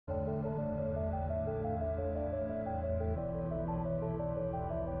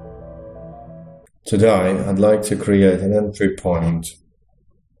Today, I'd like to create an entry point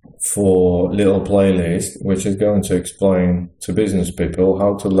for little playlist, which is going to explain to business people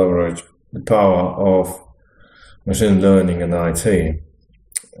how to leverage the power of machine learning and IT.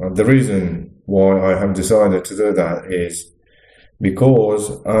 The reason why I have decided to do that is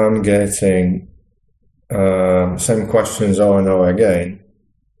because I'm getting same questions over and over again,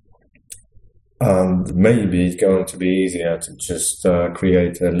 and maybe it's going to be easier to just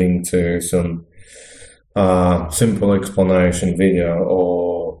create a link to some simple explanation video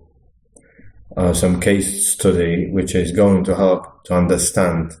or some case study which is going to help to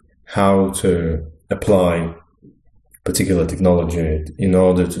understand how to apply particular technology in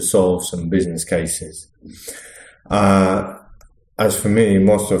order to solve some business cases. As for me,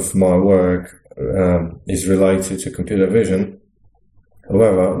 most of my work is related to computer vision.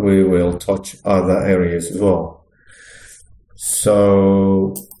 However, we will touch other areas as well.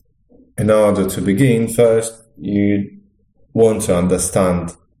 So, in order to begin, first you want to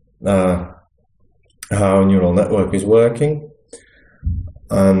understand how a neural network is working.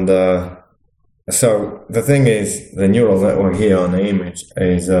 And so the thing is, the neural network here on the image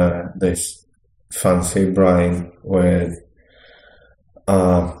is this fancy brain with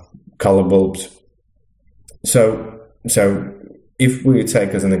color bulbs. So if we take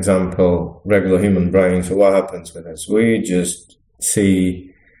as an example regular human brains, so what happens with us? We just see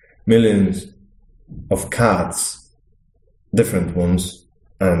millions of cats, different ones,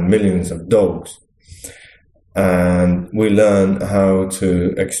 and millions of dogs. And we learn how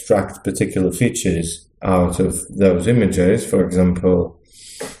to extract particular features out of those images. For example,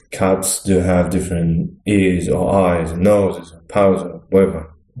 cats do have different ears or eyes, noses, or paws, or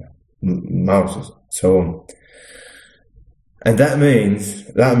whatever, mouses, so on. And that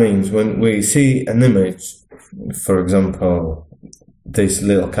means when we see an image, for example, this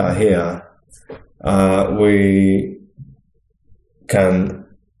little cat here, we can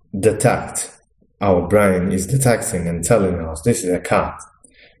detect, our brain is detecting and telling us this is a cat,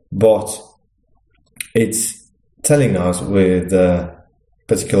 but it's telling us with a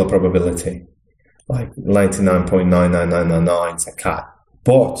particular probability, like 99.99999 it's a cat,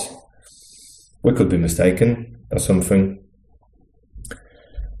 but we could be mistaken or something.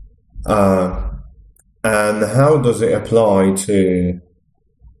 And how does it apply to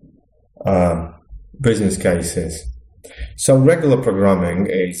business cases? So regular programming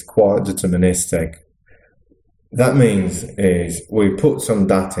is quite deterministic. That means is we put some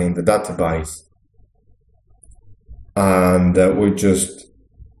data in the database and we just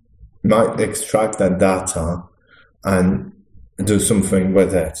might extract that data and do something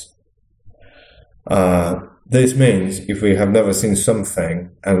with it. This means if we have never seen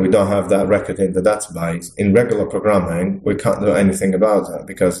something and we don't have that record in the database, in regular programming, we can't do anything about it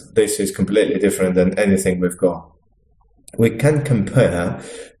because this is completely different than anything we've got. We can compare,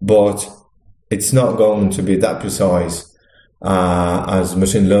 but it's not going to be that precise as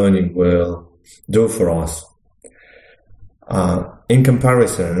machine learning will do for us. In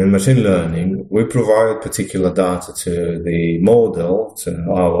comparison, in machine learning, we provide particular data to the model, to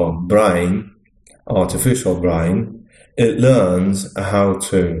our brain, artificial brain. It learns how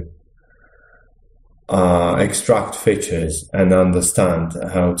to extract features and understand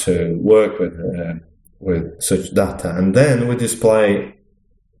how to work with such data. And then we display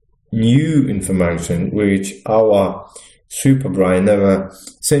new information which our super brain never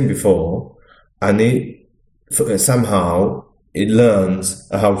seen before, and somehow it learns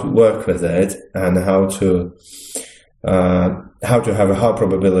how to work with it and how to have a high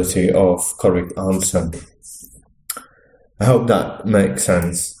probability of correct answer. I hope that makes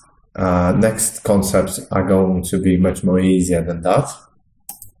sense. Next concepts are going to be much more easier than that.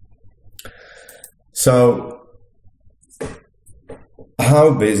 So,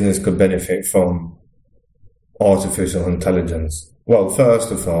 how business could benefit from artificial intelligence? Well, first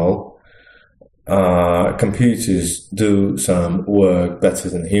of all, computers do some work better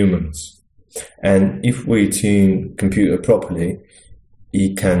than humans. And if we tune computer properly,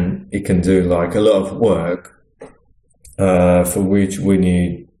 it can do like a lot of work for which we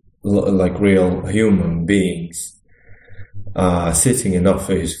need like real human beings sitting in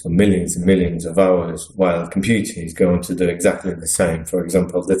office for millions and millions of hours, while computing is going to do exactly the same. For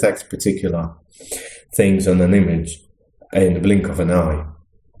example, detect particular things on an image in the blink of an eye,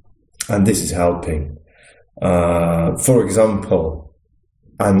 and this is helping. For example,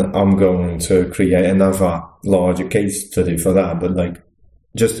 and I'm going to create another larger case study for that, but like,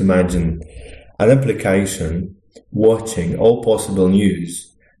 just imagine an application watching all possible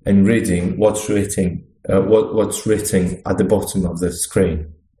news and reading what's written at the bottom of the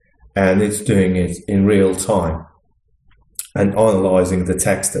screen. and it's doing it in real time and analyzing the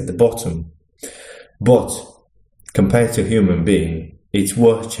text at the bottom. But compared to human being, it's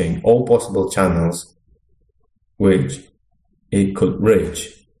watching all possible channels which it could reach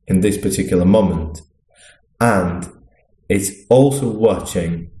in this particular moment, and it's also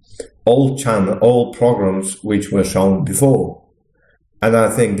watching all programs which were shown before. And I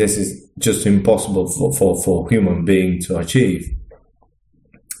think this is just impossible for human being to achieve.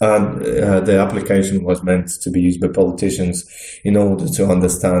 And the application was meant to be used by politicians in order to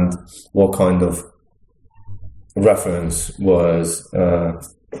understand what kind of reference was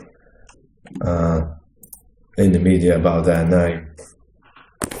in the media about their name.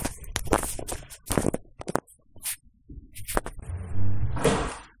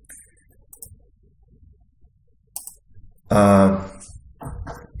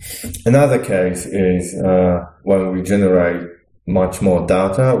 Another case is when we generate much more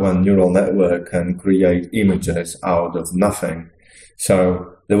data, when neural network can create images out of nothing.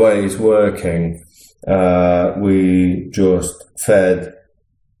 So the way it's working, we just fed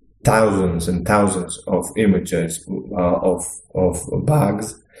thousands and thousands of images of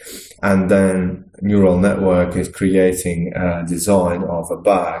bags, and then neural network is creating a design of a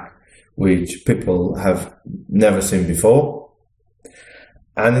bag which people have never seen before.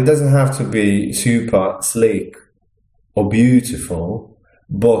 And it doesn't have to be super sleek or beautiful,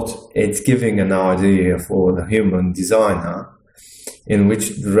 but it's giving an idea for the human designer in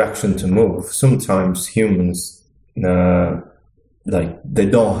which direction to move. Sometimes humans, they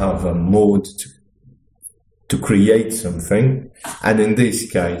don't have a mood to create something, and in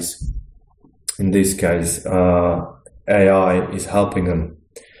this case, AI is helping them,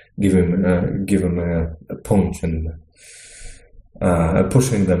 give them a punch and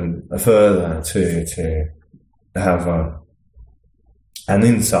pushing them further to have an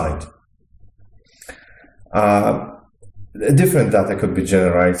insight. Different data could be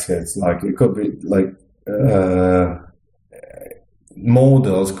generated, like it could be like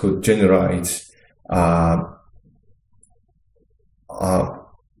models could generate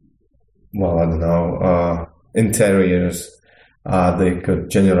interiors. They could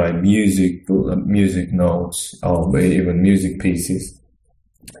generate music notes, or even music pieces.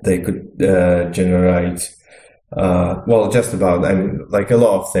 They could generate, just about like a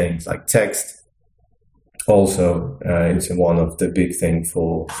lot of things, like text. Also, it's one of the big things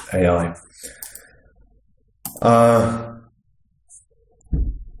for AI.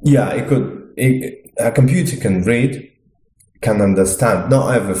 A computer can read, can understand,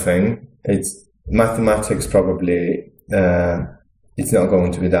 not everything. It's mathematics probably. It's not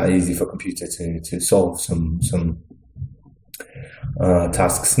going to be that easy for a computer to solve some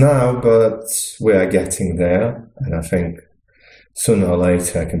tasks now, but we are getting there, and I think sooner or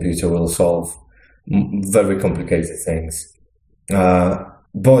later a computer will solve very complicated things.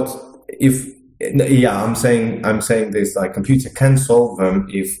 But I'm saying this, like computer can solve them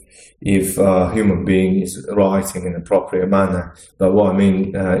if a human being is writing in an appropriate manner. But what I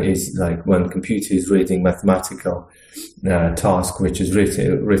mean is like when computer is reading mathematical task which is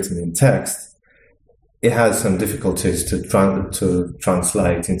written in text, it has some difficulties to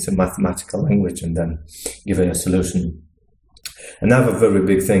translate into mathematical language and then give it a solution. Another very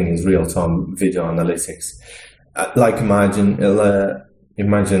big thing is real-time video analytics. Like imagine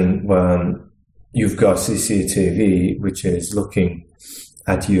when you've got CCTV which is looking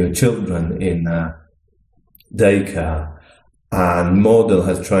at your children in daycare, and model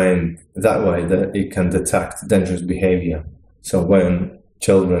has trained that way that it can detect dangerous behavior. So when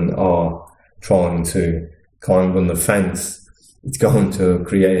children are trying to climb on the fence, it's going to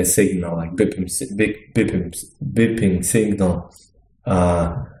create a signal, like beeping signal,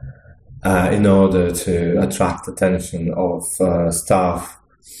 in order to attract attention of staff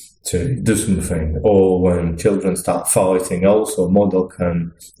to do something. Or when children start fighting, also model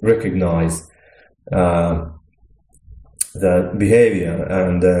can recognize the behavior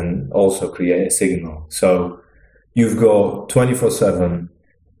and then also create a signal. So you've got 24/7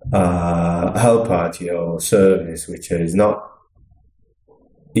 help at your service, which is not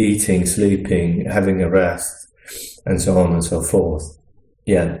eating, sleeping, having a rest, and so on and so forth.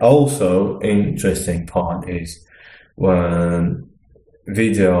 Yeah. Also, interesting part is when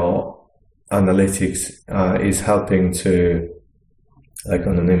video analytics is helping to, like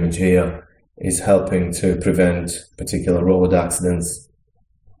on an image here, is helping to prevent particular road accidents.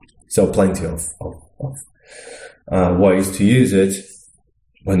 So plenty of ways to use it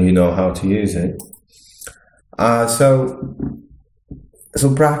when you know how to use it. So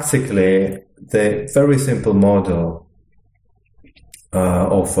practically, the very simple model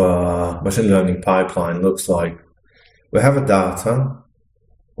of a machine learning pipeline looks like: we have a data,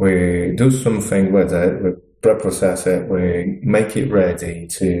 we do something with it, we preprocess it, we make it ready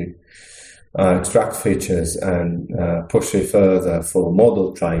to extract features and push it further for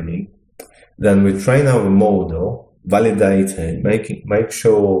model training. Then we train our model, validate it, make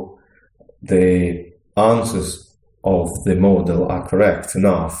sure the answers of the model are correct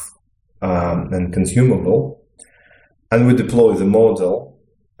enough and consumable, and we deploy the model,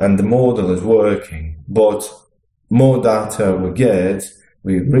 and the model is working. But more data we get,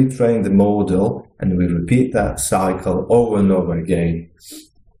 we retrain the model, and we repeat that cycle over and over again.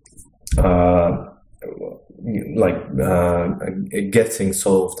 Getting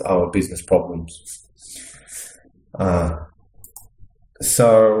solved our business problems.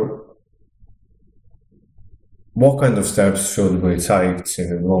 So what kind of steps should we take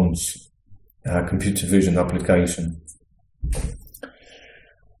to launch a computer vision application?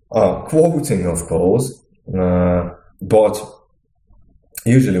 Quoting, of course, but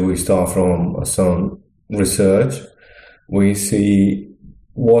usually we start from some research. We see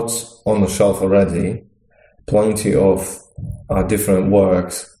what's on the shelf already, plenty of different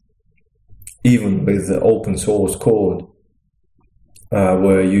works, even with the open source code,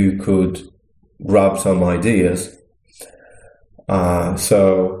 where you could grab some ideas.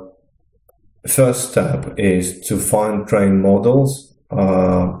 So first step is to find trained models.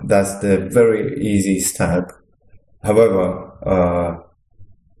 That's the very easy step. However,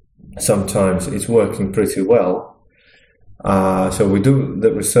 sometimes it's working pretty well. So we do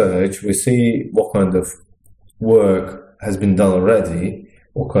the research, we see what kind of work has been done already,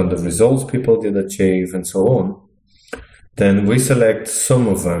 what kind of results people did achieve, and so on. Then we select some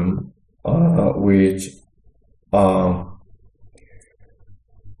of them which are,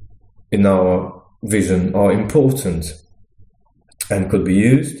 in our vision, are important and could be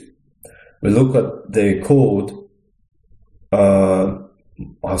used. We look at the code,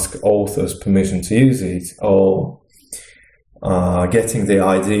 ask authors permission to use it, or getting the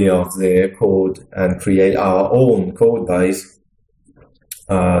idea of the code and create our own code base.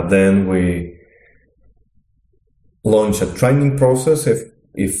 Then we launch a training process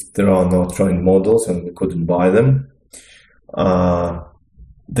if there are no trained models and we couldn't buy them.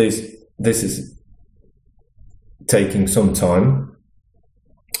 This is taking some time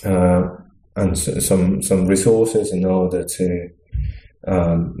and some resources in order to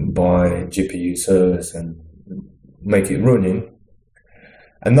buy GPU servers and make it running.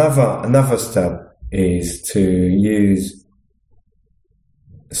 Another step is to use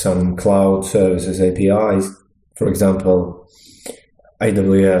some cloud services APIs. For example,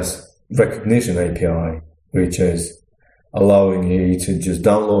 AWS Rekognition API, which is allowing you to just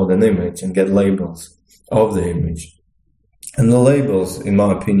download an image and get labels of the image. And the labels, in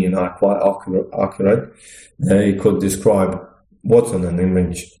my opinion, are quite accurate. They could describe what's on an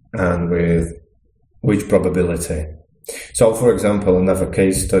image and with which probability. So, for example, another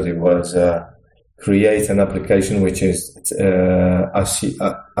case study was create an application which is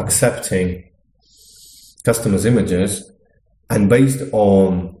accepting customers' images, and based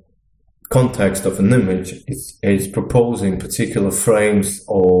on context of an image, it's proposing particular frames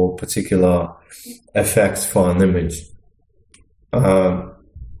or particular effects for an image.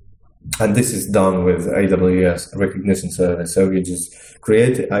 And this is done with AWS Rekognition Service. So you just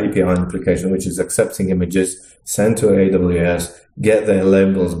create an API application which is accepting images, send to AWS, get their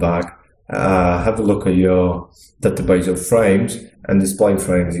labels back, have a look at your database of frames, and display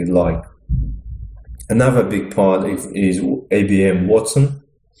frames you'd like. Another big part is IBM Watson.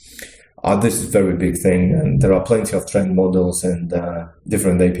 This is a very big thing, and there are plenty of trained models and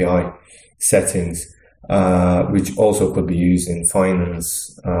different API settings, which also could be used in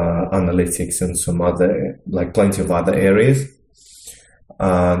finance, analytics, and some other, like plenty of other areas.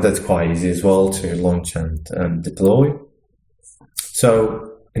 That's quite easy as well to launch and deploy.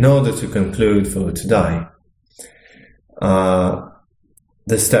 So, in order to conclude for today,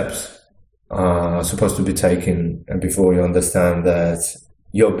 the steps are supposed to be taken before you understand that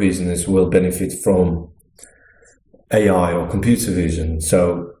your business will benefit from AI or computer vision.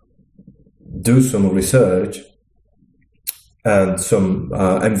 So do some research and some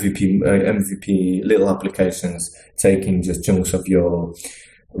MVP little applications, taking just chunks of your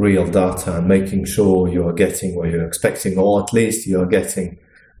real data and making sure you are getting what you're expecting, or at least you are getting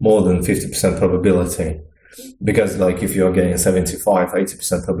more than 50% probability. Because like if you're getting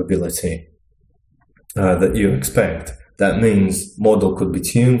 75-80% probability that you expect, that means model could be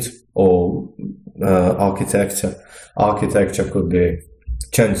tuned, or architecture could be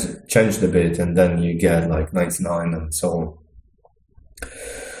changed a bit, and then you get like 99 and so on.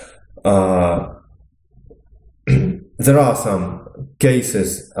 Uh, there are some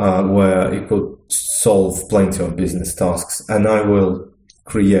cases where it could solve plenty of business tasks, and I will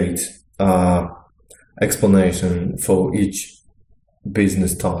create explanation for each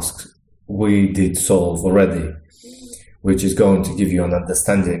business task we did solve already, which is going to give you an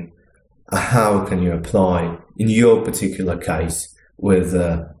understanding how can you apply in your particular case with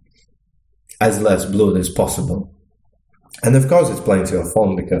as less blood as possible. And of course, it's plenty of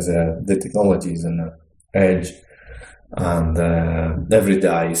fun because the technology is on the edge, and every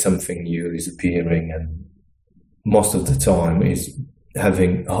day something new is appearing, and most of the time is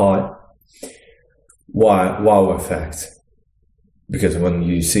having high wow effect. Because when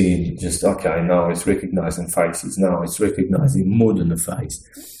you see just, okay, now it's recognizing faces, now it's recognizing mood on the face,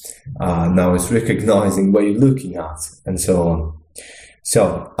 now it's recognizing what you're looking at, and so on.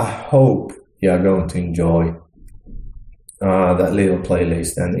 So I hope you are going to enjoy that little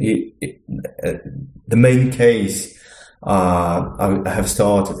playlist. And the main case I have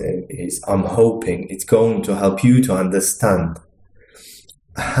started is, I'm hoping it's going to help you to understand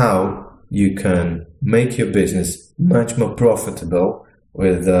how you can make your business much more profitable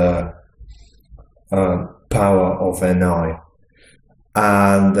with the power of NI.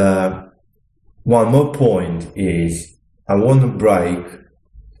 And one more point is, I want to break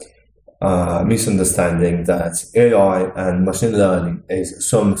misunderstanding that AI and machine learning is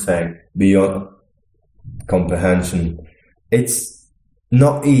something beyond comprehension. It's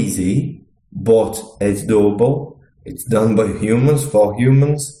not easy, but it's doable. It's done by humans for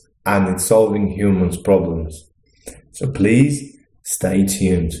humans, and it's solving humans' problems. So please stay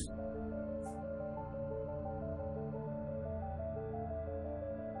tuned.